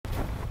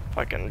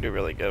I can do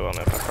really good on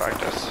it if I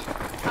practice.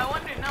 I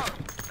wonder, no.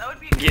 That would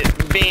be.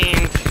 Get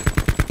beamed.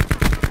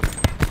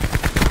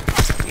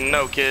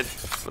 No, kid.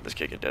 Let this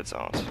kid get dead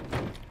silence.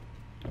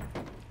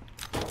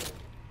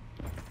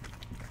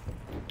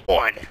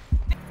 One.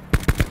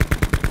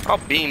 I'll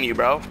beam you,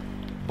 bro.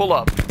 Pull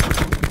up.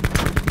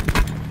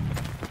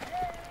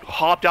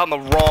 Hopped out on the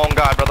wrong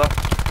guy, brother.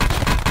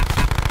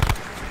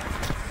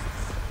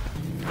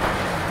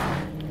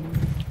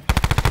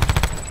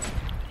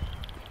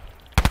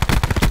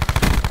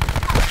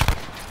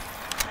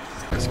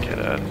 This kid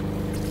had.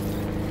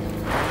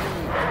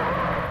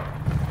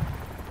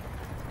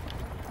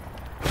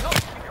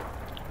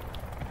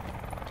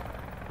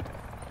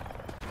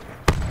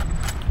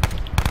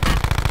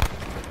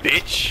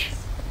 Bitch.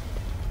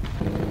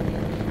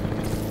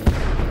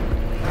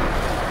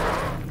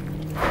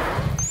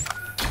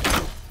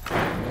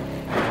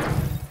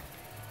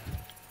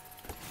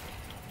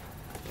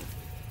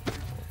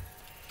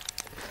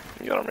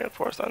 You gotta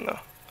reinforce that now.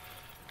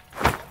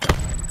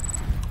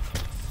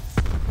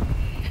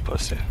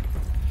 Pussy.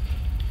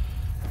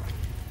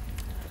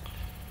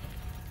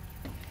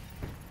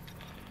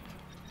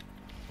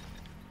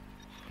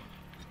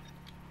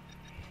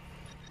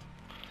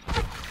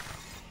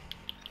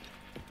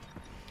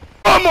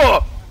 I'm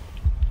up!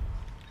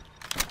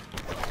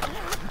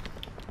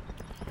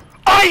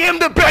 I am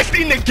the best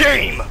in the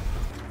game!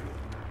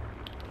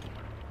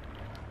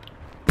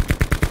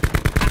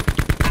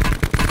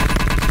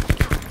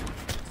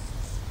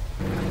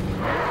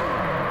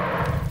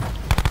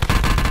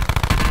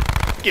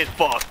 Get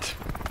fucked.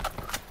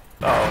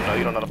 Oh no,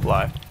 you don't know how to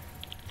fly.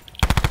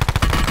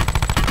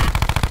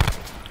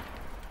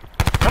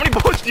 How many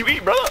bullets do you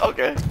eat, brother?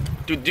 Okay.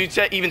 Dude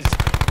even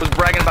was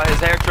bragging about his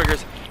hair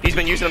triggers. He's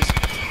been using them.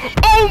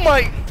 Oh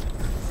my!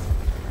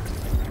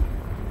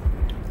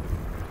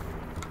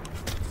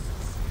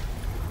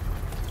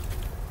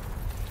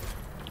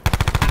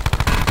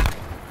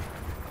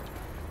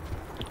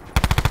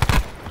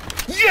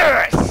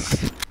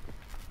 Yes!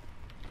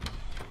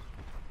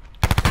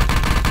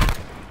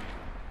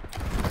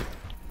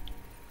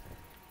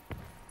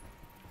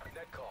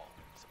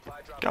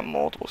 Got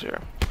multiples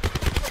here.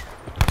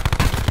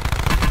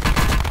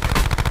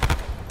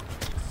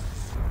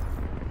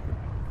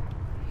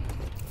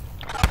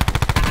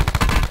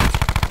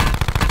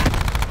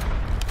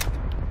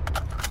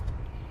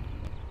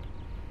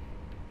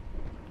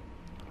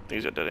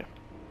 Use it, did he?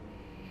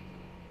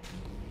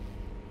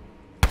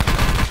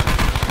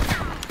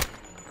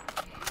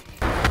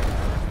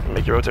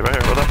 Make you rotate right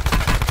here, brother.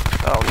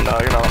 Oh no,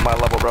 you're not on my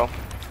level, bro.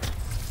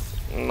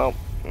 Nope.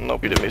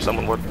 Nope, you did me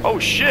someone work. Oh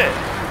shit!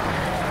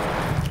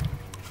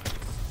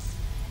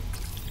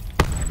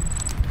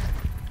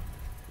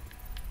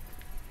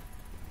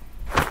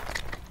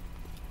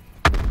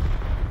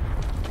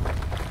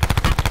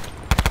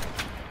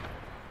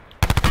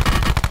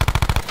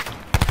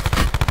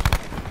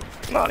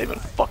 Not even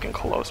fucking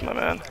close, my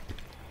man.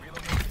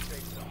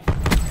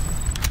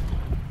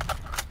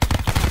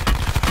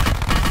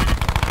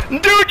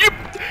 Dude,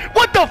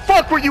 what the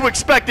fuck were you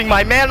expecting,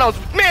 my man?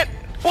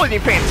 Wasn't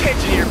even paying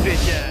attention to your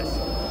bitch ass.